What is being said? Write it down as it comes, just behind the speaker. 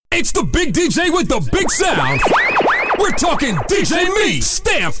It's the big DJ with the big sound. We're talking DJ Me,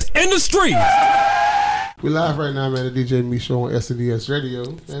 stamped in the street. We live right now, man, at the DJ Me Show on SDS Radio.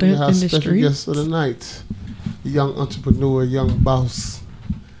 And we have special guests of the night. The young entrepreneur, young boss.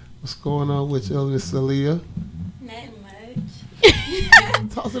 What's going on with you, Miss Aaliyah? Nothing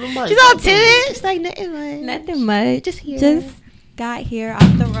much. Talk to the mic. She's all timid. She's like, nothing much. Nothing much. Just here. Just got here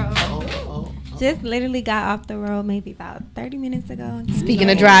off the road. Oh. Just literally got off the road maybe about 30 minutes ago.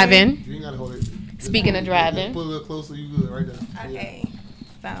 Speaking of driving. You ain't got to hold it. Speaking of driving. Pull a little closer, you good right there. Okay.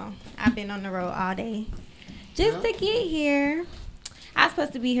 So I've been on the road all day. Just to get here. I was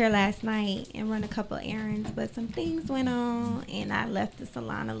supposed to be here last night and run a couple errands, but some things went on, and I left the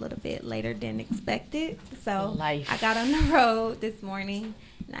salon a little bit later than expected. So I got on the road this morning,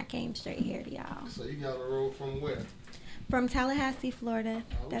 and I came straight here to y'all. So you got on the road from where? From Tallahassee, Florida.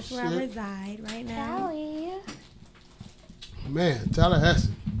 Oh, That's where I reside right now. Man,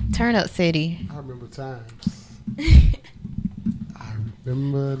 Tallahassee. Turn up city. I remember times.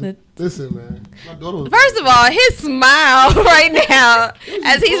 Listen, man. My daughter was First of all, his smile right now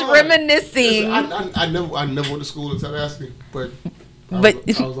as he's reminiscing. Listen, I never went to school in Tallahassee, but I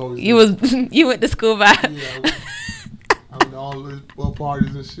was always you went to school by. Yeah, I went to all the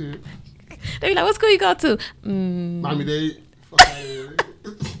parties and shit. They be like, what school you go to? Miami Dade. Fuck out of here.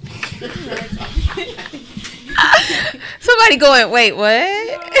 Somebody going, wait, what?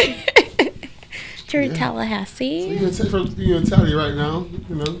 You're in Tallahassee. So you're in Tally right now,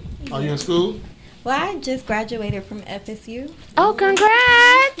 you know. Are you in school? Well, I just graduated from FSU. Oh,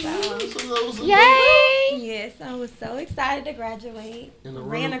 congrats. Yay. Yes, I was so excited to graduate.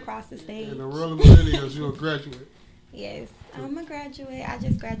 Ran across the stage. In the world of millennials, you're a graduate. Yes, I'm a graduate. I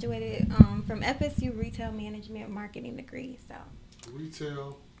just graduated from FSU Retail Management Marketing degree. So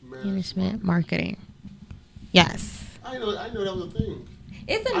Retail Management Marketing. Yes. I know that was a thing.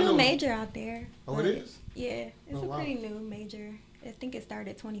 It's a new major out there. Oh, it is? Yeah, it's a pretty new major. I think it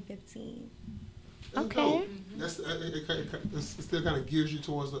started 2015. Okay. It still kind of gears you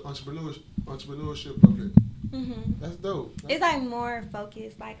towards the entrepreneurship of it. Mm-hmm. That's dope. It's like more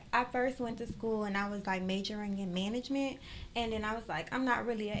focused. Like I first went to school and I was like majoring in management, and then I was like, I'm not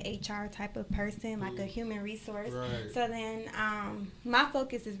really an HR type of person, like a human resource. Right. So then my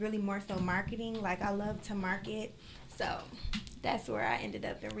focus is really more so marketing. Like I love to market. So that's where I ended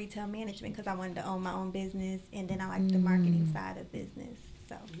up in retail management because I wanted to own my own business, and then I like the marketing side of business.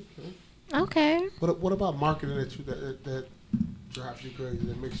 So. Okay. What about marketing that drives you crazy,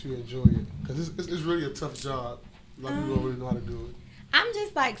 that makes you enjoy it? Because it's really a tough job. A lot of people don't really know how to do it. I'm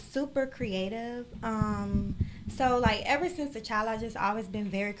just like super creative. So like ever since a child, I've just always been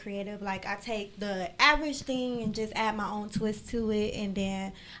very creative. Like I take the average thing and just add my own twist to it. And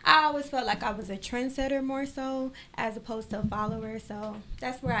then I always felt like I was a trendsetter more so as opposed to a follower. So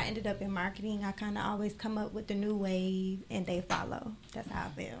that's where I ended up in marketing. I kind of always come up with the new wave and they follow. That's how I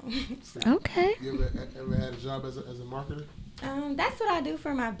feel. Okay. You ever had a job as a marketer? That's what I do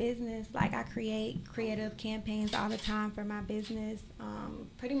for my business. Like I create creative campaigns all the time for my business.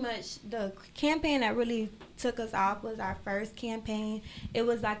 Pretty much the campaign that really took us off was our first campaign. It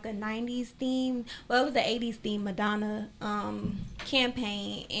was like a 90s theme. Well, it was the 80s theme Madonna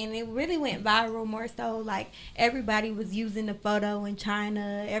campaign, and it really went viral more so. Like everybody was using the photo in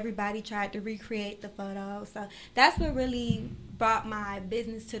China. Everybody tried to recreate the photo. So that's what really brought my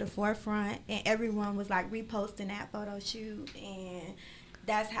business to the forefront, and everyone was like reposting that photo shoot, and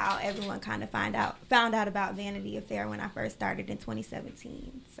that's how everyone kind of found out about Vanity Affair when I first started in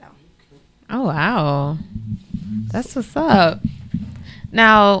 2017. So. Oh wow, that's what's up.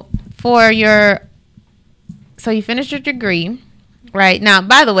 Now so you finished your degree, right? Now,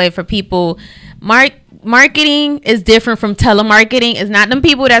 by the way, for people, marketing is different from telemarketing. It's not them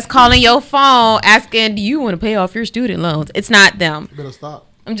people that's calling your phone asking, do you want to pay off your student loans? It's not them. You better stop.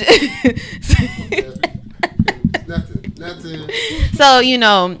 I'm just Nothing. So,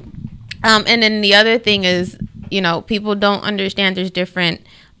 and then the other thing is, people don't understand there's different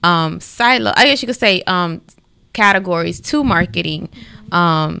silo, I guess you could say, categories to marketing.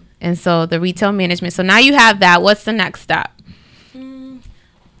 And so the retail management. So now you have that. What's the next step?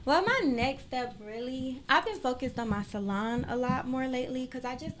 Well, my next step really, I've been focused on my salon a lot more lately because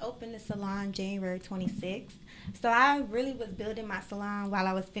I just opened the salon January 26th. So I really was building my salon while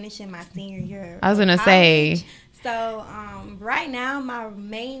I was finishing my senior year. I was going to say. So right now, my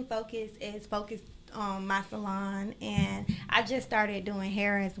main focus is focused my salon, and I just started doing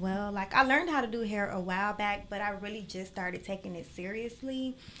hair as well. Like, I learned how to do hair a while back, but I really just started taking it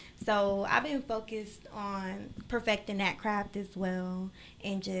seriously. So I've been focused on perfecting that craft as well,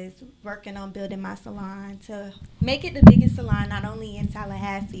 and just working on building my salon to make it the biggest salon, not only in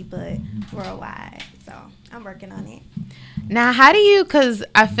Tallahassee, but worldwide. So I'm working on it. Now, how do you, because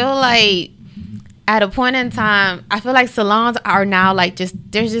I feel like at a point in time, I feel like salons are now like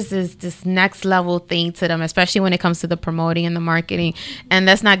there's just this next level thing to them, especially when it comes to the promoting and the marketing. And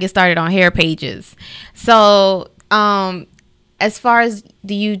let's not get started on hair pages. So, as far as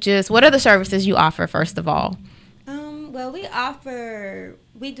what are the services you offer, first of all? Well, we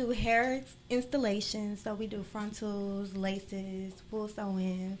do hair installations. So we do frontals, laces, full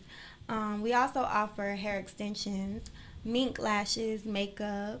sew-ins. We also offer hair extensions, mink lashes,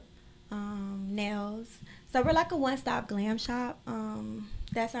 makeup, nails. So we're like a one-stop glam shop.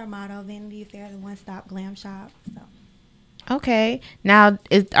 That's our motto, Vanity Fair, the one-stop glam shop. So. Okay. Now,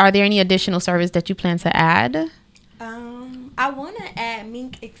 are there any additional service that you plan to add? I want to add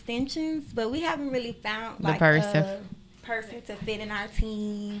mink extensions, but we haven't really found like a person to fit in our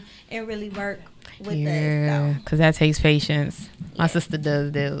team and really work with us. Because that takes patience. My sister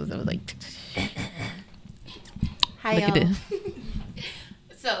does those. I was like, hi, look at this.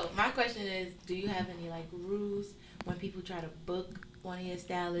 So my question is, do you have any like rules when people try to book one of your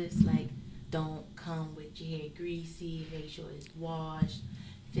stylists? Like, don't come with your hair greasy. Make sure it's washed.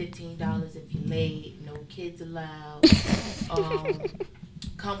 $15 if you're late. No kids allowed.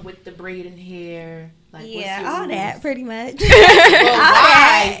 Come with the braiding hair. Like, yeah, all rules? That pretty much. Well,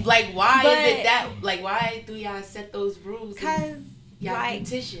 why? Like, why is it that? Like, why do y'all set those rules? Because y'all like,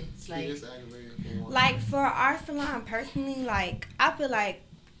 petitions. Like for our salon personally, like I feel like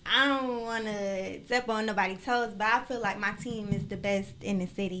I don't want to step on nobody's toes, but I feel like my team is the best in the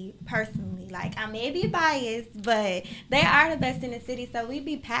city, personally. Like, I may be biased, but they are the best in the city, so we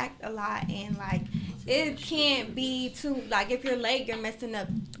be packed a lot, and, like, it can't be too, like, if you're late, you're messing up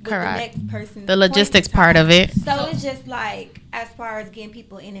with the next person. The logistics part of it. So it's just, like, as far as getting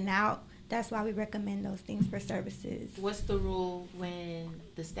people in and out, that's why we recommend those things for services. What's the rule when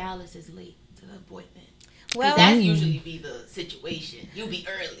the stylist is late to the appointment? Well, that usually be the situation. You be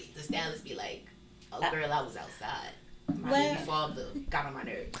early. The stylist be like, "Oh, girl, I was outside. My baby father got on my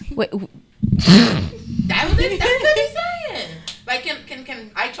nerves." Wait, that's what he's saying. Like,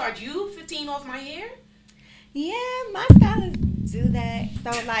 can I charge you $15 off my hair? Yeah, my stylists do that.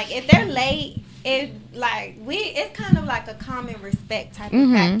 So like, if they're late, it's kind of like a common respect type of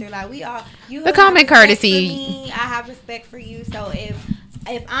factor. Like the common courtesy. For me, I have respect for you. So if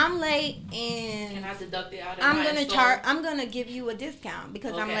I'm late and can I deduct it out of I'm gonna give you a discount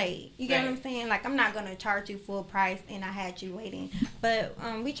because I'm late. You get what I'm saying? Like, I'm not gonna charge you full price and I had you waiting. But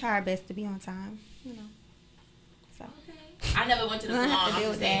we try our best to be on time, you know. So I never went to the salon. I'm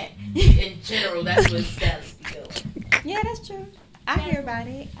just saying, in general, that's what stylists be doing. Yeah, that's true. I hear about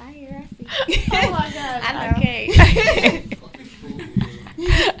it. I see. Oh my God. I know. Okay.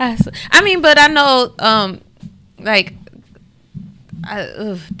 I mean, but I know, like,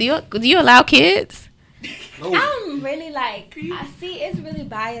 do you allow kids? No. I'm really like, it's really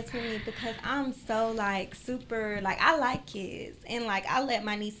biased for me because I'm so like super, like, I like kids, and like I let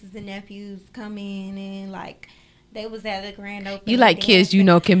my nieces and nephews come in, and like they was at the grand opening. You like kids you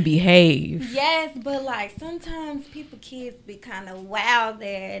know can behave. Yes, but like sometimes kids be kind of wild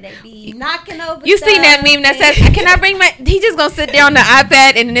there. They be knocking over. You seen that meme that says, "Can I bring my?" He just gonna sit there on the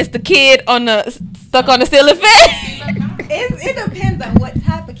iPad and then it's the kid stuck on the ceiling fan. It depends on what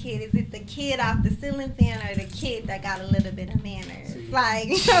type of kid. Is it the kid off the ceiling fan or the kid that got a little bit of manners? Like,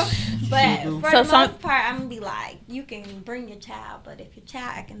 but for the most part, I'm gonna be like, you can bring your child, but if your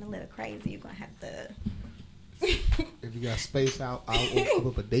child acting a little crazy, you're gonna have to. If you got space I'll open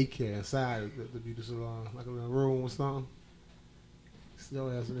up a daycare inside the beauty salon, like in a room or something.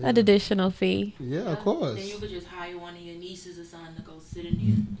 An additional fee. Yeah, of course. Then you could just hire one of your nieces or something to go sit in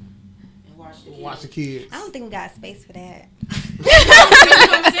here and watch the kids. I don't think we got space for that.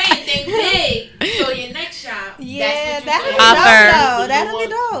 I'm saying, think big. So your next shop, that'll be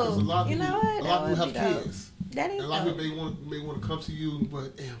dope. You know what? A lot of people have kids. That is a lot of people may want to come to you,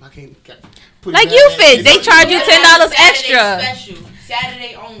 but damn, I can't put like you fit. They charge you $10 extra. Special.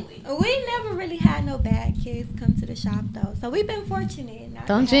 Saturday only. We never really had no bad kids come to the shop though, so we've been fortunate.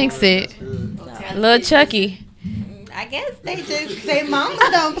 Don't jinx it. Little Chucky. I guess their mamas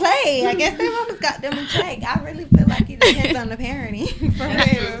don't play. I guess their mamas got them in check. I really feel like it depends on the parenting. For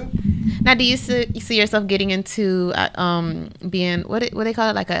real. Now, do you see yourself getting into being what they call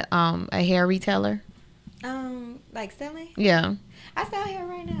it, like a hair retailer? Like selling? Yeah. I sell hair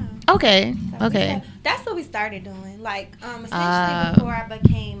right now. Okay. So Okay. That's what we started doing. Like, essentially before I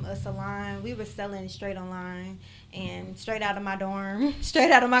became a salon, we were selling straight online and straight out of my dorm,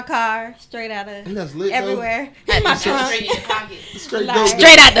 straight out of my car, straight out of everywhere. In my trunk. Straight in your pocket. Straight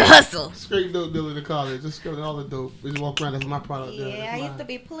out the hustle. Straight dope dealer in the college. Just go to all the dope. Just walk around. That's my product. Yeah, I used to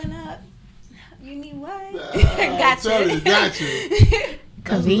be pulling up. You need what? Gotcha. Got you.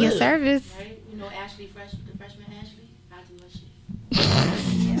 Convenient service. Right? You know Ashley, the freshman Ashley? I do her shit.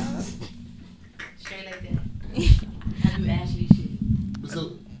 Yeah. Straight like that. I do Ashley shit.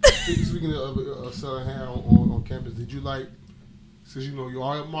 So, speaking of selling hair on campus, did you like, since you know you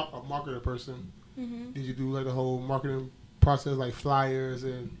are a marketer person, did you do like the whole marketing process, like flyers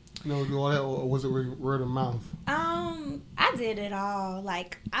and do all that, or was it word of mouth? I did it all.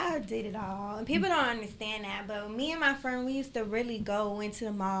 Like, I did it all. And people don't understand that, but me and my friend, we used to really go into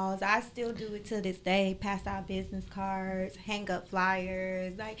the malls. I still do it to this day. Pass out business cards, hang up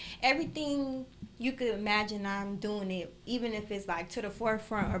flyers, like everything you could imagine. I'm doing it, even if it's like to the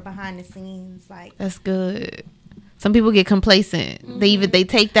forefront or behind the scenes. Like, that's good. Some people get complacent. They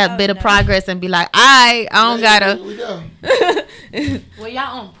take that bit of progress and be like, I don't gotta. Were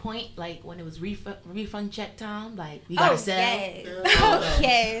y'all on point, like when it was refund check time? Like, we gotta sell? Yes. Oh,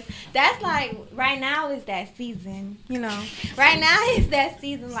 yes. That's like, right now is that season, Right now is that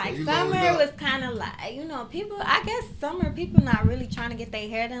season. Like, summer was kind of like, people, I guess summer, people not really trying to get their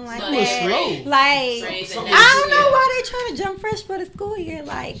hair done like that. Like, I don't know why they trying to jump fresh for the school year.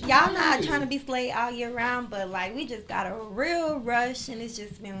 Like, y'all not trying to be slayed all year round, but like, we just got a real rush, and it's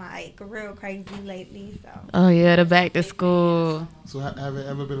just been like real crazy lately. So. Oh yeah, the back to school. So have it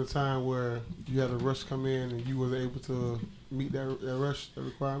ever been a time where you had a rush come in and you was able to meet that rush, that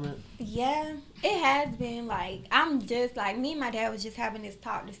requirement? Yeah, it has been. Like, I'm just like, me and my dad was just having this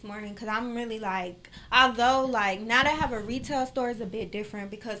talk this morning, because I'm really like, although like now that I have a retail store is a bit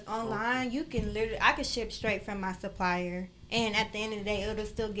different, because online you can I can ship straight from my supplier. And at the end of the day, it'll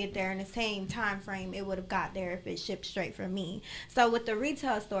still get there in the same time frame it would have got there if it shipped straight from me. So with the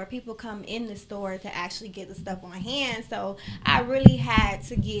retail store, people come in the store to actually get the stuff on hand. So I really had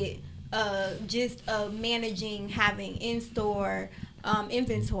to get managing, having in-store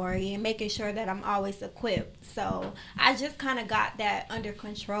inventory and making sure that I'm always equipped. So I just kind of got that under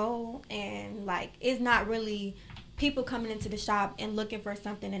control, and like, it's not really people coming into the shop and looking for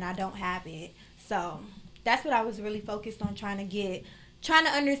something and I don't have it. So that's what I was really focused on, trying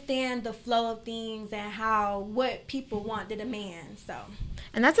to understand the flow of things and what people want, the demand. So,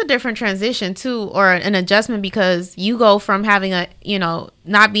 and that's a different transition too, or an adjustment, because you go from having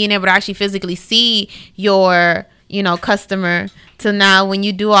not being able to actually physically see your, customer, to now when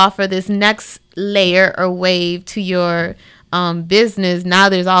you do offer this next layer or wave to your business, now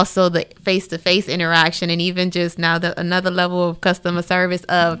there's also the face-to-face interaction, and even just now another level of customer service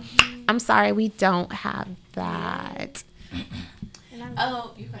of, I'm sorry, we don't have that.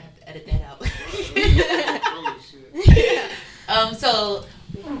 Oh, you're gonna have to edit that out. So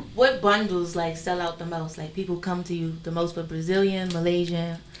what bundles like sell out the most? Like, people come to you the most for Brazilian,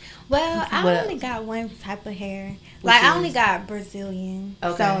 Malaysian? Well, I only got one type of hair. Like, I only got Brazilian.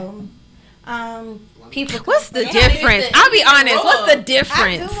 Okay. So people. What's the difference? I'll be honest. Roll. What's the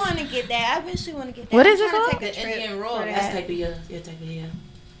difference? I do want to get that. I eventually want to get that. What is it called? The Indian roll. That's type of your type of hair.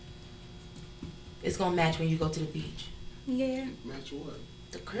 It's gonna match when you go to the beach. Yeah. Match what?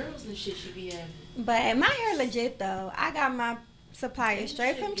 The curls and shit should be having. But my hair legit though. I got my supplier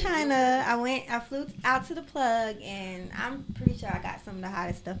straight from China. I flew out to the plug, and I'm pretty sure I got some of the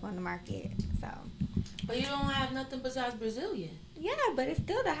hottest stuff on the market. So. But you don't have nothing besides Brazilian. Yeah, but it's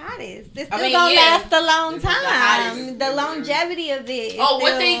still the hottest. It's still gonna last a long time. The longevity of it.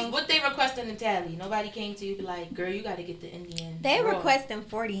 What they requesting in Tally? Nobody came to you be like, girl, you got to get the Indian. They requesting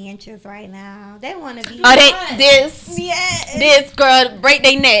 40 inches right now. They want to be. Oh, this girl break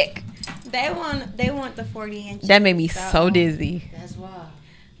their neck. They want the 40 inches. That made me so dizzy. That's why.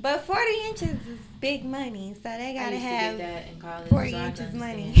 But 40 inches is big money, so they gotta have to get that in college, 40 inches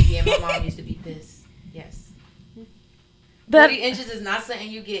money. Yeah, my mom used to be pissed. Yes. 40 inches is not something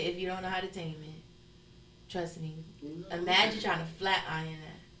you get if you don't know how to tame it. Trust me. Imagine trying to flat iron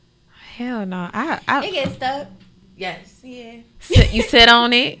that. Hell no. It gets stuck. Yes. Yeah. You sit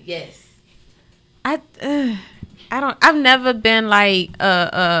on it? Yes. I've never been like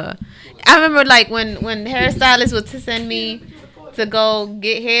I remember like when hairstylists would send me to go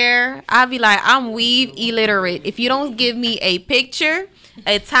get hair, I'd be like, I'm weave illiterate. If you don't give me a picture,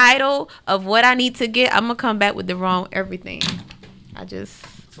 a title of what I need to get, I'm gonna come back with the wrong everything.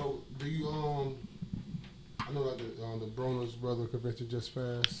 So do you I know that the Broner's Brother convention just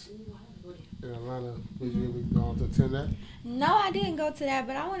passed. in Atlanta. Did you ever go on to attend that? No, I didn't go to that,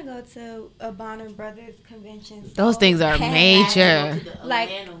 but I want to go to a Bonner Brothers convention. Those things are major.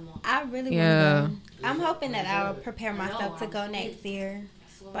 Like, I really want to go. I'm hoping that I'll prepare myself to go next year.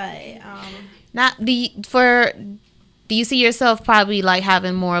 But do you see yourself probably like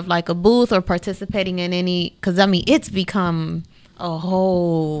having more of like a booth or participating in any? Because I mean, it's become a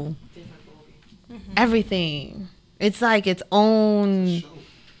whole everything. It's like its own.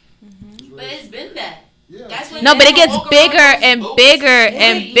 But it's been that. Yeah. No, but it gets bigger and bigger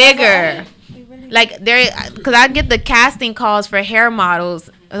and bigger. Like because I get the casting calls for hair models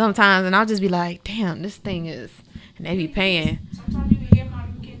sometimes, and I'll just be like, "Damn, this thing is," and they be paying. Sometimes you hair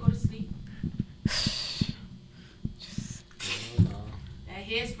model, you can't go to sleep. That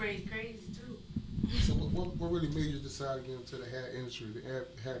hairspray is crazy too. So what really made you decide to get into the hair industry, the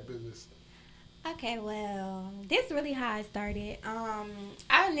hair business? Okay, well, this is really how I started.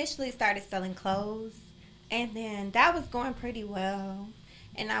 I initially started selling clothes, and then that was going pretty well.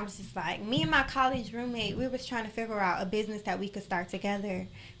 And I was just like, me and my college roommate, we was trying to figure out a business that we could start together.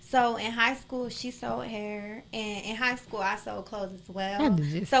 So in high school, she sold hair, and in high school, I sold clothes as well.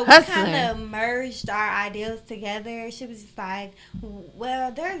 So we kind of merged our ideas together. She was just like,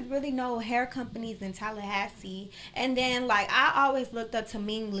 well, there's really no hair companies in Tallahassee. And then, like, I always looked up to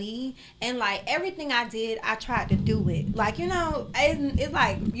Ming Lee, and, like, everything I did, I tried to do it. Like, you know, it's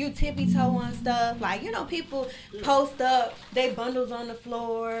like you tippy-toe on stuff. Like, you know, people post up they bundles on the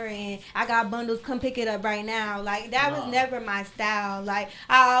floor, and I got bundles, come pick it up right now. Like, that was never my style. Like,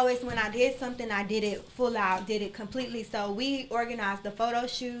 always, when I did something, I did it full out, did it completely. So we organized the photo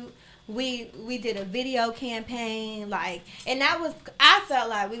shoot. We did a video campaign, like, and that was, I felt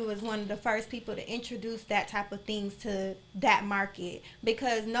like we was one of the first people to introduce that type of things to that market,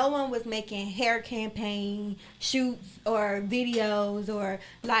 because no one was making hair campaign shoots or videos or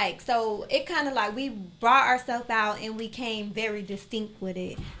like, so it kind of like we brought ourselves out and we came very distinct with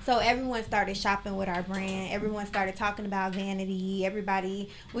it. So everyone started shopping with our brand. Everyone started talking about Vanity.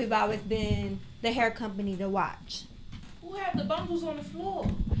 We've always been the hair company to watch. Who have the bundles on the floor?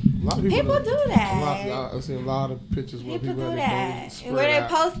 A lot of people do that. I've seen a lot of pictures where people do that. And where they're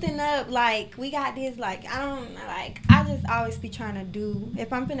posting up, like, we got this, like, I just always be trying to do,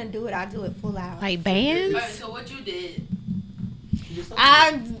 if I'm gonna do it, I do it full out. Like bands? All right, so what you did?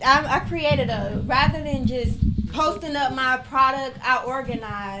 I created rather than just posting up my product, I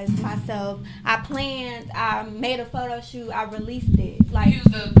organized myself. I planned, I made a photo shoot, I released it. Like, You use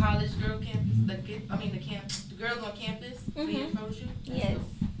the college girl campus, the girls on campus for your photo shoot? Yes.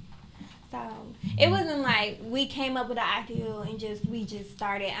 So it wasn't like we came up with an idea and we just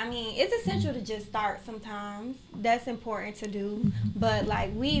started. I mean, it's essential to just start sometimes. That's important to do. But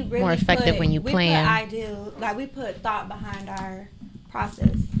like, we really more effective when you plan. We put thought behind our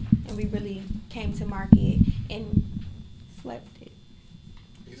process, and we really came to market and swept it.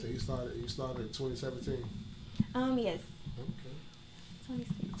 So you started in 2017. Yes. Okay.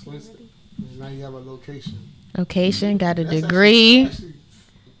 2016. Now you have a location. Got a degree. It's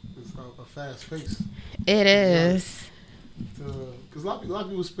a fast pace. It is. Because a lot of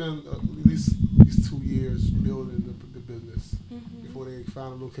people spend at least 2 years building the business before they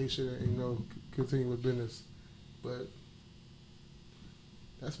find a location and continue with business. But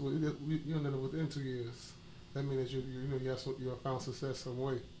that's what you know within 2 years. That means that you have found success some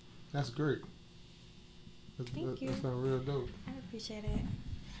way. That's great. Thank you. That's not real dope. I appreciate it.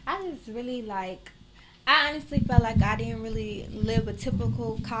 I honestly felt like I didn't really live a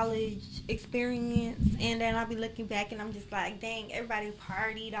typical college experience, and then I'll be looking back and I'm just like, dang, everybody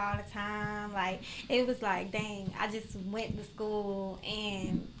partied all the time. Like, it was like, dang, I just went to school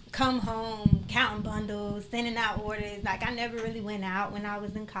and come home counting bundles, sending out orders. Like, I never really went out when I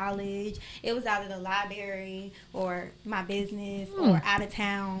was in college. It was out of the library or my business or out of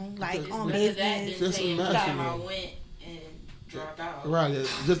town, like on business. Just imagine. I went and dropped out. Right.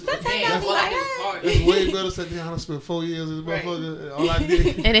 Just that's it's way better than how I spent 4 years in this motherfucker. All I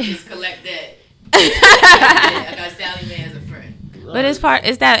did is collect that. I got Sally Mae as a friend. Right. But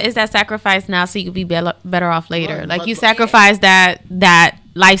is that sacrifice now so you could be better off later? Right. Like, you sacrifice that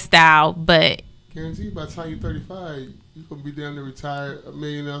lifestyle, but guarantee by the time you're 35, you're gonna be down to retire a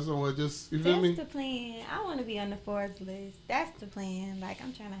millionaire somewhere. Just, you feel me? That's the plan. I want to be on the Forbes list. That's the plan. Like,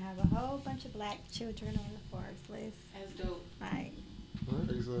 I'm trying to have a whole bunch of black children on the Forbes list. That's dope. Like,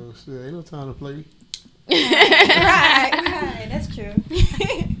 alright, so shit, ain't no time to play. right. That's true.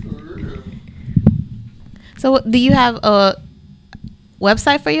 So, do you have a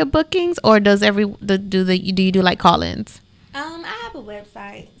website for your bookings, or do you do like call-ins? I have a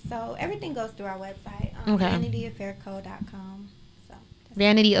website, so everything goes through our website. Okay. VanityAffairCo.com. So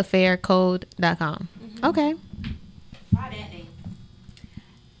VanityAffairCode.com. Mm-hmm. Okay. Why that name?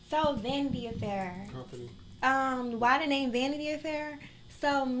 So Vanity Affair. Company. Why the name Vanity Affair?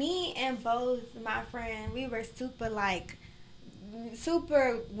 So me and both my friend, we were super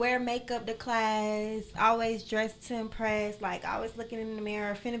wear makeup to class, always dressed to impress, like always looking in the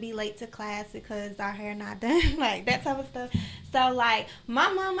mirror, finna be late to class because our hair not done, like that type of stuff. So like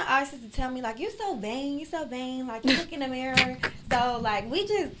my mama always used to tell me like, you so vain, like you look in the mirror. So like we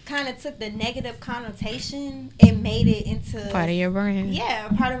just kind of took the negative connotation and made it into part of your brand. Yeah,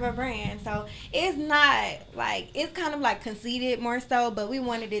 part of our brand. So it's not like, it's kind of like conceited more so, but we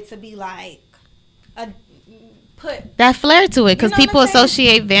wanted it to be like put that flair to it, because people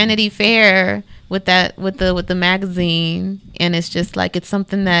associate Vanity Fair with that, with the magazine, and it's just like, it's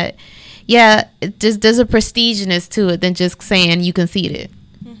something that, yeah, it just, there's a prestiginess to it than just saying you conceited.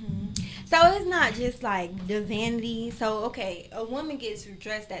 Mm-hmm. So it's not just like the vanity. So okay, a woman gets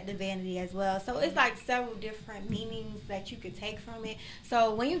dressed at the vanity as well. So it's like several different meanings that you could take from it.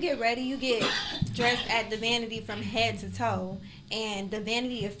 So when you get ready, you get dressed at the vanity from head to toe, and the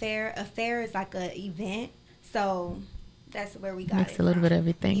Vanity Affair is like a event. So that's where we got Makes it a little from. bit of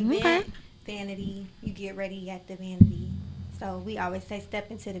everything. Event, Okay. vanity, you get ready at the vanity. So we always say step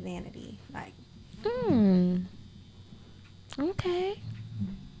into the vanity. Like. Okay.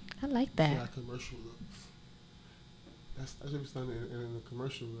 I like that. Yeah, commercial looks. That should be something in the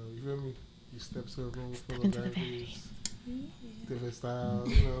commercial world. You feel me? You step to a room full of vanity. Different styles,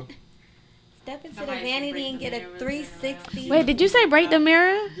 you know. Step into the vanity and get a 360. Wait, did you say break the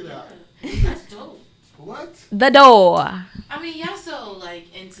mirror? Get out. That's dope. What? The door. I mean, y'all so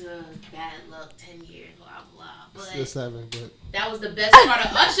like into bad luck, 10 years, blah blah. But Still 7, but that was the best part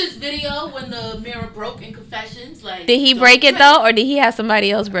of Usher's video when the mirror broke in Confessions. Like, Did he break it though, or did he have somebody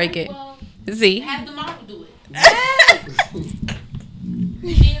else break it? Well, See? have the model do it.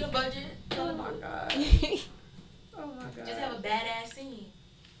 She in the budget. Oh my god. Oh my god. Just have a badass scene.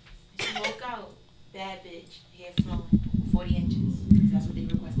 She woke out, bad bitch, hair flowing, 40 inches. That's what they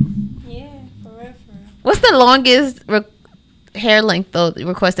requested. Yeah, for real. What's the longest hair length though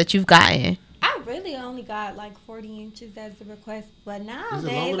request that you've gotten? I really only got like 40 inches as a request, but nowadays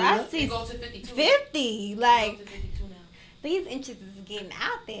longer than I that? see It goes to 52. 50. Like, It goes to 52 now. these inches is getting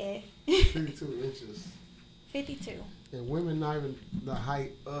out there. 52 inches. 52. And women not even the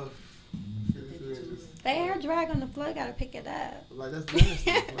height of 52 inches. They hair drag on the floor, gotta pick it up. Like, that's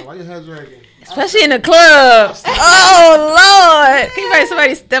nasty. Like, why your hair dragging? Especially in the club. Oh Lord! Can you find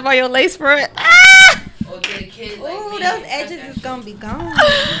somebody step on your lace front? Ah! Or get a kid like Ooh, me those and cut edges that is shit. gonna be gone.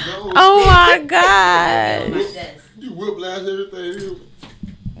 Oh my On God! my desk. You whiplash everything.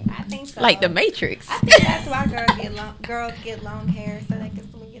 I think so. Like the Matrix. I think that's why girls get long hair so they can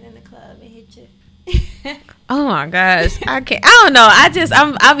swing it in the club and hit you. Oh my gosh! I can't. I don't know.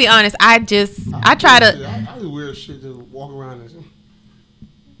 I'll be honest. I try to. I do weird shit to walk around and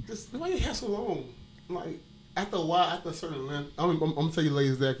just why your hair so long? Like after a while, after a certain length, I'm gonna tell you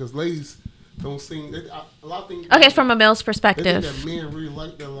ladies that because ladies don't seem a lot of things. Okay, from a male's They perspective. think that men really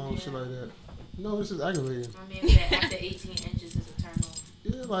like that long shit like that. No, this is aggravating. I mean, that after 18 inches is a turn on.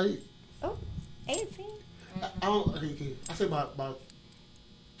 Yeah, like 18. I don't. I say about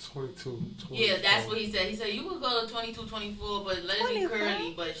 22. Yeah, that's what he said. He said you could go to 22, 24, but let it be 24?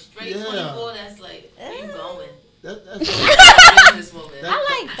 curly. But straight Yeah. 24, that's like, where you going? That's In this moment. That-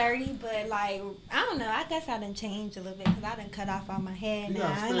 I like 30, but like, I don't know. I guess I done changed a little bit because I done cut off all my hair you now.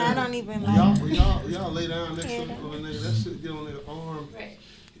 gotta And stand. I don't even When like. y'all lay down next to Yeah. a nigga, that shit get on their arm. Right.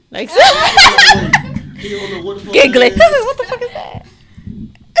 Like He don't know what the fuck giggling. that is. What the fuck is that?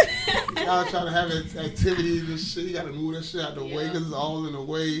 Y'all trying to have activities and shit. You gotta move that shit out the way because it's all in the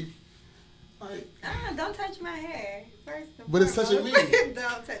way. Like, Don't touch my hair. First and But it's touching foremost. me.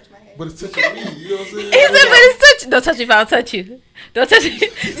 Don't touch my hair. but it's touching me. You know what I'm saying? He said, but it's touch. Don't touch me if I don't touch you. Don't touch me.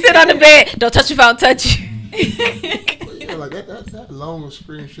 Sit on the bed. Don't touch me if I don't touch you. But yeah, like that long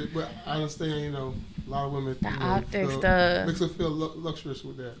screen shit. But I understand, you know, a lot of women. The optics, the- makes them feel luxurious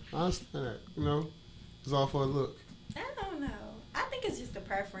with that. I understand that. You know, it's all for a look. I don't know. I think it's just a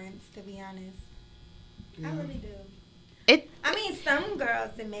preference, to be honest. Yeah. I really do. It I mean, some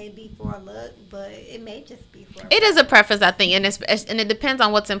girls it may be for a look, but it may just be for. It is a preference, I think, and it depends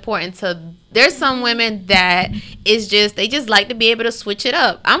on what's important to. There's some women that is just they just like to be able to switch it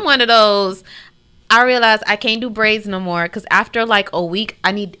up. I'm one of those. I realize I can't do braids no more because after like a week,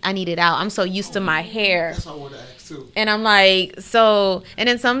 I need it out. I'm so used to my hair. That's what I want to ask too. And I'm like, so, and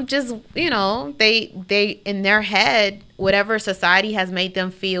then some just, you know, they in their head, whatever society has made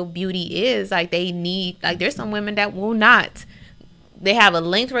them feel beauty is, like they need, like there's some women that will not. They have a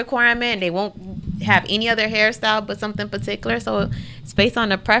length requirement. They won't, have any other hairstyle but something particular. So it's based on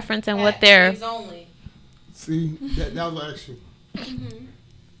the preference and what they're. Only. See, that was actually.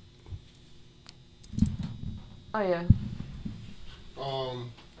 Oh yeah.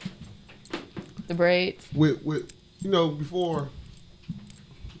 The braids. With before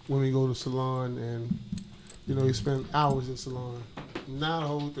when we go to salon and you spend hours in salon.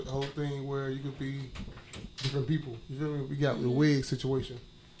 Now the whole thing where you could be different people. You feel me? We got the wig situation.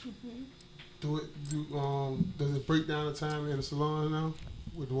 Does it break down the time in the salon now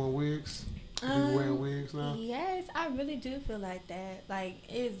with doing wigs? People wearing wigs now? Yes, I really do feel like that. Like,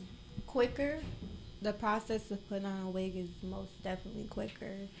 it's quicker. The process of putting on a wig is most definitely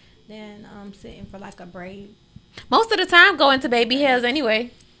quicker than sitting for like a braid. Most of the time go into baby hairs anyway.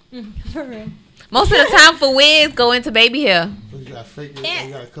 For real. Most of the time for wigs go into baby hair. So you gotta fake it.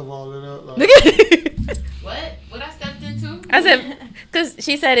 You gotta cover all it up. What? What I stepped into? I said, because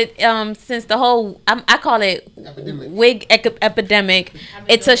she said it. Since the whole, I call it wig epidemic.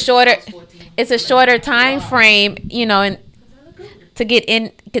 It's a shorter time frame, and to get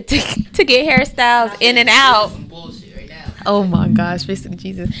hairstyles in and out. Oh my gosh, basically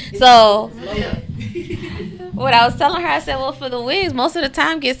Jesus. So what I was telling her, I said, well, for the wigs, most of the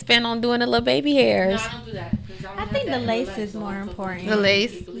time gets spent on doing the little baby hairs. No, I don't do that. I think the lace is more important. The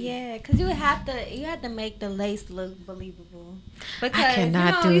lace? Yeah, because you have to make the lace look believable. Because I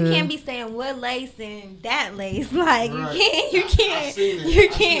cannot you can't be saying what lace and that lace. Like, right. you can't. I've seen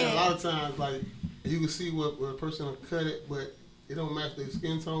it a lot of times, like, you can see what a person will cut it, but it don't match their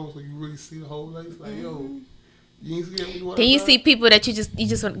skin tone, so you really see the whole lace. Like, yo, you ain't see it. Can you see people that you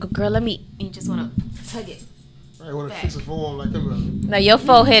just want, girl, let me, you just want to tug it. I want to fix a form like them. Now your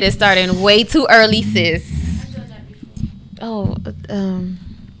forehead is starting way too early, sis. Oh,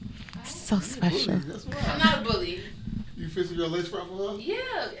 so special. I'm not a bully. You fixing your lace front for her? Yeah,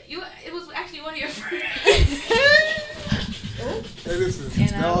 it was actually one of your friends. Hey, listen,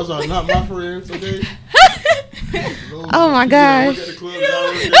 y'all are not my friends, okay? Oh my gosh.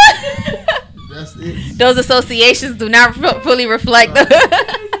 That's it. Those associations do not fully reflect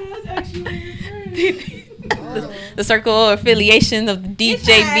the circle or affiliation of the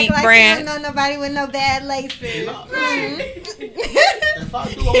DJ Beat brand. I don't know nobody with no bad laces. If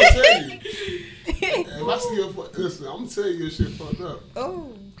I do, I'm gonna tell you. If I see your listen, I'm gonna tell you your shit fucked up.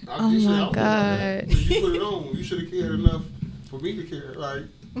 Oh my God. You put it on. You should have cared enough for me to care. Like,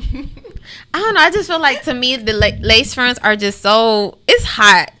 I don't know. I just feel like, to me, the lace fronts are just so. It's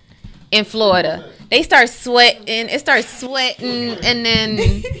hot in Florida. They start sweating. It starts sweating, and then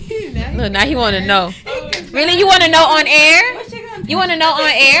look, now he want to know. Really, you want to know on air? You want to know on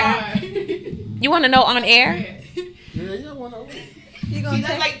air? You want to know on air? Yeah, I want to know. She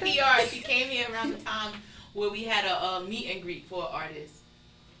does like PR. She came here around the time where we had a meet and greet for artists.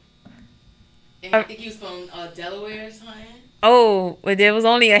 And I think he was from Delaware or something. Oh, but there was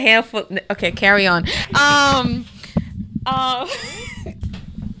only a handful. Okay, carry on.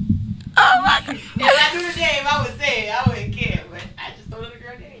 Oh my God. If I knew her name, I would say it. I wouldn't care, but I just don't know the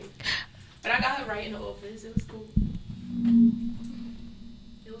girl name. But I got her right in the office. It was cool.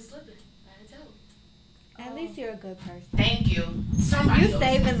 It was slipping. I had to tell her. At least you're a good person. Thank you. Somebody You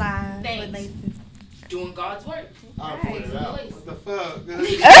saving lives Thanks. with laces. Doing God's work. I'll point it out. What the fuck?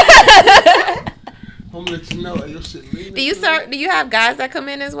 I'm gonna let you know your shit. Do you have guys that come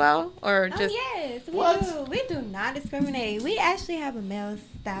in as well, or just? Oh yes, we What? do. We do not discriminate. We actually have a male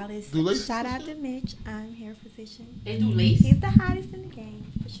stylist. Do lace Shout out to physician? Mitch. I'm hair physician. They do lace. He's the hottest in the game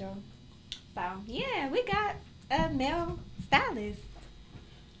for sure. So yeah, we got a male stylist,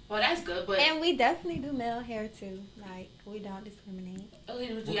 Well, that's good, but and we definitely do male hair too. Like, we don't discriminate. oh,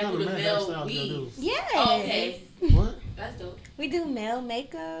 you What have kind to of do the man male hairstyles y'all do? weave. Yes. Oh, okay. What? That's dope. We do male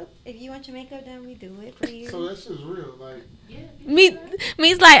makeup. If you want your makeup done, we do it for you. So that shit's real. Like, Yeah.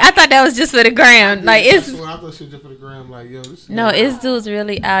 Me's like, I thought that was just for the gram. Like, that's it's what I thought shit just for the gram. Like, yo, this. no, it's dudes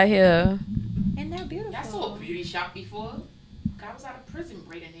really out here. And they're beautiful. I saw a beauty shop before. I was out of prison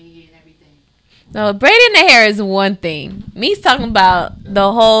braiding their hair and everything. No, braiding the hair is one thing. Me's talking about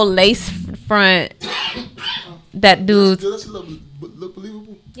the whole lace front that dudes. Does it look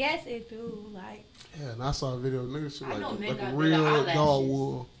believable? Yes, it do. Like, Yeah, and I saw a video. Niggas shit I know men like got real better dog eyelashes.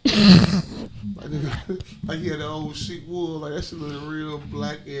 wool. like he had the old sheep wool. Like that shit look real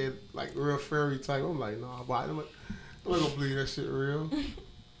black and like real fairy type. I'm like, nah, but I'm not gonna believe that shit real.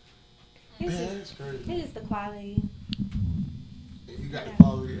 it's Man, just, that's crazy. it's just the quality. You got the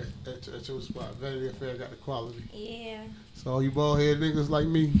quality at your spot. Vanity Fair got the quality. Yeah. So all you bald head niggas like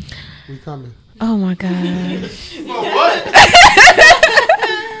me, we coming. Oh my god. What?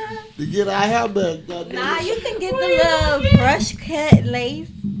 To get our hair back, goddamn. Nah, you can get the little brush cut lace.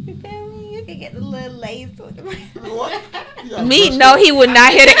 You feel me? you could get the little lace with the What? Meat, no, he would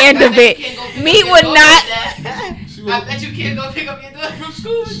not hear the end of it. Meat would not. I bet you can't go pick up your daughter from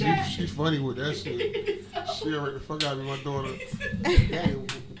school. She's funny with that shit. She already the fuck out of me, my daughter.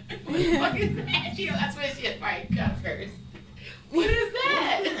 What the fuck is that? I swear she had my cut first. What is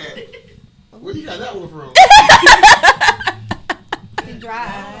that? Where you got that one from? to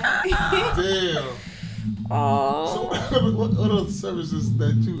dry. Damn. Oh. So what other services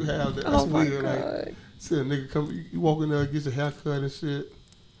that you have that's weird? God. Like, see a nigga come, you walk in there, get your haircut and shit.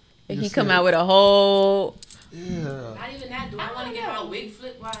 And he come out with a whole. Yeah. Not even that. Do I want to get my wig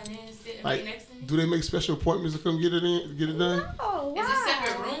flipped while I'm in sitting right next to me? Do they make special appointments to come get it done? No, why? Is it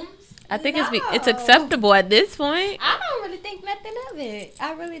separate rooms? I think it's acceptable at this point. I don't really think nothing of it.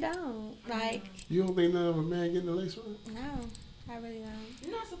 I really don't. Like, You don't think none of a man getting the lace front? no, I really don't.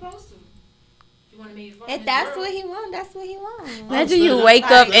 You're not supposed to. You want to make it fun. If that's what he wants, that's what he wants. Imagine you wake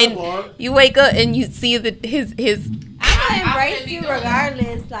up and you see his. I'm gonna embrace you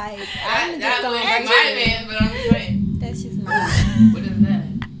regardless. Like, I'm just gonna embrace you. Man, but I'm just saying. That's just not. What is that?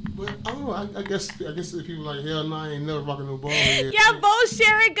 But I don't know. I guess if people like hell, nah, I ain't never rocking no ball yet. Y'all both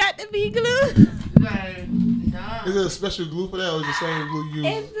sharing got to be glue. Nah. Is there a special glue for that, or is it the same glue you use?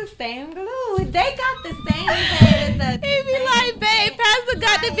 It's the same glue. They got the same head. He be like, babe, Pastor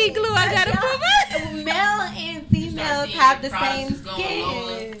got to be glue. I gotta put it. Male and females have the same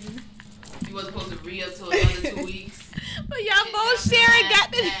skin. You wasn't supposed to re-up till another 2 weeks. But y'all both sharing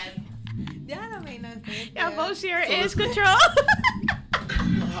got to. That don't make no sense. Y'all both sharing edge control.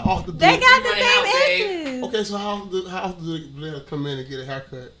 How often They got the same edges. Okay, so how often do they come in and get a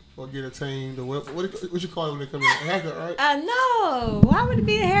haircut or get a tamed or what you call it when they come in? A haircut, right? No. Why would it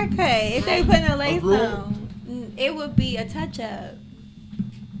be a haircut if they put a lace on? It would be a touch up.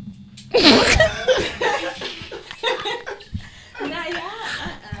 Not y'all.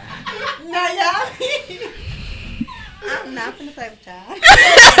 Not y'all. I'm not gonna play with y'all.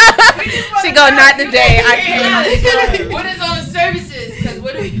 She go, not today. I can't. What is on the services? Because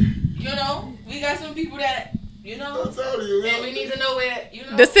what do we got some people that, I'm telling you, and we need to know where,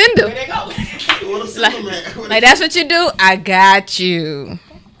 The sender. where they go. What a single man. Like, that's what you do? I got you.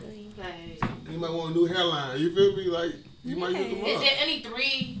 You might want a new hairline. You feel me? Like, you might hit them Is up. there any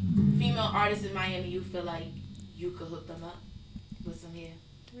 3 female artists in Miami you feel like you could hook them up with some hair?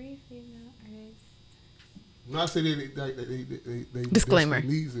 3 female artists. Not say they Disclaimer.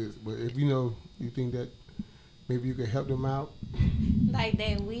 needs it, but if you think that maybe you can help them out. Like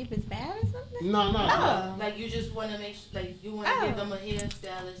that weave is bad or something? No. Like you just want to you want to give them a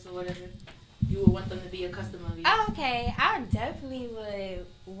hairstylist or whatever. You would want them to be a customer of yours. Okay, I definitely would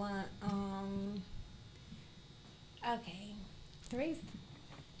want. Okay, 3.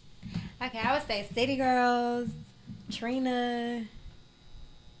 Okay, I would say City Girls, Trina.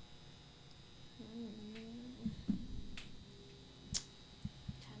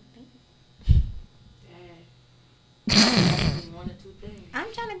 One or 2 things.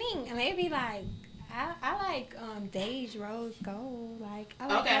 I'm trying to think. Maybe like I like Dage Rose Gold. Like I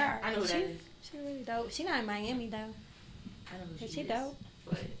like her. I know who that is. She's really dope. She not in Miami though. I know who She is. dope.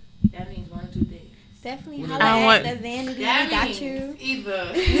 But that means 1 or 2 things. Definitely I holla don't at want- the Vanity. That Got means you.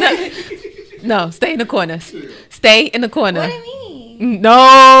 either. No, stay in the corner. Stay in the corner. What do you mean?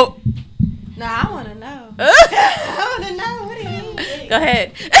 No. No, I want to know. I want to know. What do you mean? Go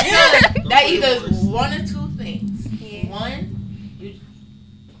ahead. That either is 1 or 2 things. Yeah. 1,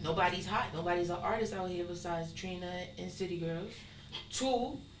 nobody's hot. Nobody's an artist out here besides Trina and City Girls.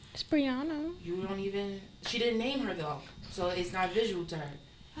 2, It's Brianna. she didn't name her though, so it's not visual to her.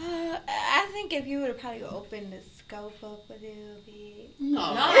 I think if you would have probably opened the scope up a little bit. No. No,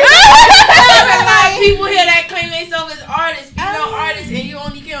 a lot of people here that claim themselves as artists, female artists, and you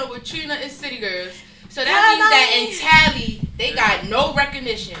only came up with Trina and City Girls. So that means that in Tally, they got no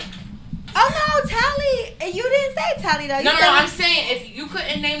recognition. Oh no, Tally! You didn't say Tally though. No, I'm saying if you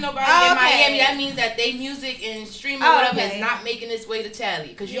couldn't name nobody in Miami, that means that they music and streaming whatever is not making its way to Tally.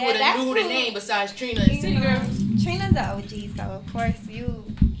 Because you would have knew the name besides Trina and City Girls. Trina's the OG, so of course you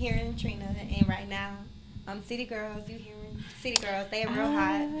hearing Trina, and right now, City Girls, you hearing City Girls. They are real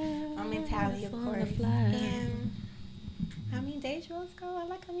hot. I'm in Tally, of course. And I mean, Dage Rose Gold. I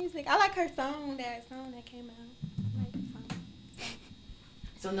like her music. I like her song. That came out. I like the song.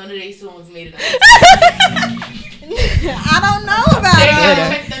 So none of these songs made it. I don't know about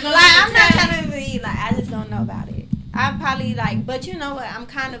it. Like, I'm not trying to be like, I just don't know about it. I probably like, but you know what? I'm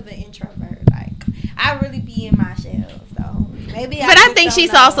kind of an introvert. Like, I really be in my shell, so maybe. But I think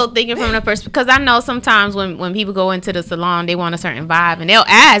she's also thinking from the perspective, because I know sometimes when people go into the salon, they want a certain vibe, and they'll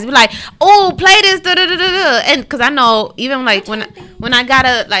ask, be like, "Oh, play this, da da da da da," and because I know even like when I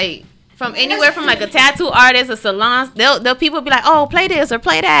gotta like From anywhere from like a tattoo artist, a salon. They'll people be like, oh, play this or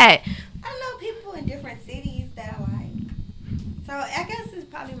play that. I know people in different cities that I like. So I guess it's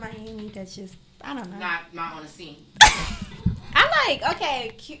probably Miami that's just, I don't know. Not on the scene. I like,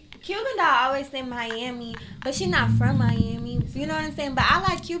 okay, Cuban Doll always say Miami, but she's not from Miami. You know what I'm saying? But I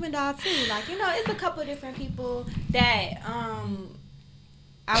like Cuban Doll too. Like, you know, it's a couple different people that I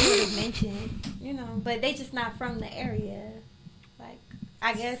would have mentioned, you know, but they just not from the area. Like,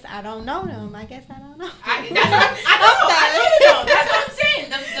 I guess I don't know them. I guess I don't know. I know. That's what I'm saying.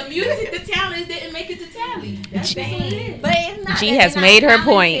 The music, the talent didn't make it to Tally. That's what it is. But it's not. She has made her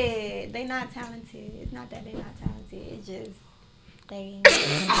point. They're not talented. It's not that they're not talented. It's just I ain't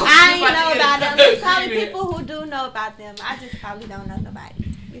know about them. There's probably people who do know about them. I just probably don't know nobody.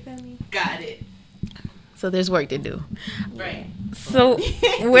 You feel me? Got it. So there's work to do. Right. So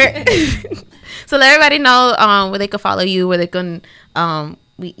so let everybody know where they can follow you, where they can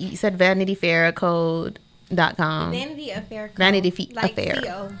you said VanityFairCode.com. Vanity Affair Code. Vanity like Affair.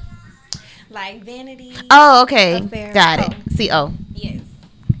 CO. Like Vanity. Oh, okay. Affair Got Code. it. CO. Yes.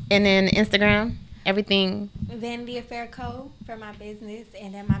 And then Instagram, everything. Vanity Affair Co. for my business,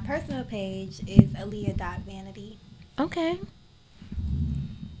 and then my personal page is Aaliyah.vanity. Okay.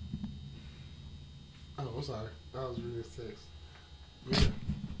 Oh, I'm sorry. That was really a text. Yeah.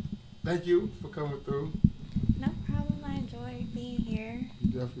 Thank you for coming through. No problem. I enjoyed being here.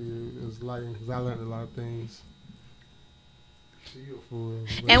 You definitely was lighting because I learned a lot of things.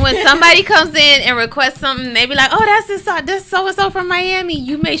 And when somebody comes in and requests something, they be like, "Oh, that's so and so from Miami."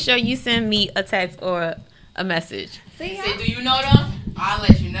 You make sure you send me a text or a message. See, say, do you know them? I'll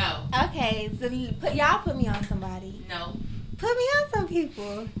let you know. Okay, so y'all put me on somebody. No. Put me on some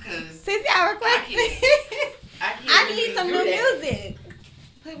people. Cause since y'all requested, I need some new music.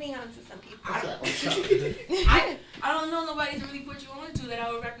 Put me on to some people. I don't know nobody to really put you on to that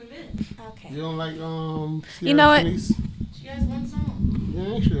I would recommend. Okay. You don't like you know what? Denise? She has one song.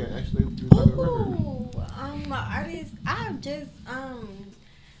 Yeah, actually do like a record. Artist. I've just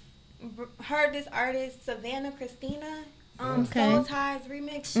heard this artist Savannah Christina. Soul Ties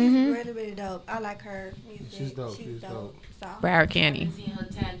remix. She's really, really dope. I like her music. She's dope. So. Broward Candy. I've been seeing her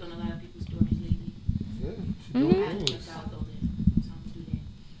tagged on a lot of people's stories lately. Yeah, she dope things.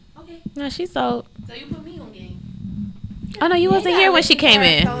 Okay. No, she's so. So you put me on game. Oh no, you wasn't here when she came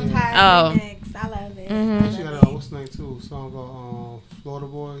in. Soul Ties remix. I love it. She got what's the name too? A song called Florida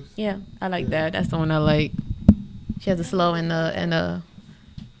Boys. Yeah, I like that. That's the one I like. She has a slow and a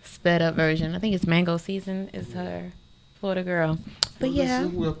sped up version. I think it's Mango Season is her Florida girl. But yeah,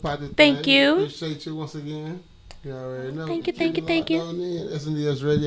 thank you. Appreciate you once again. You already know. Thank you. SNDS Radio.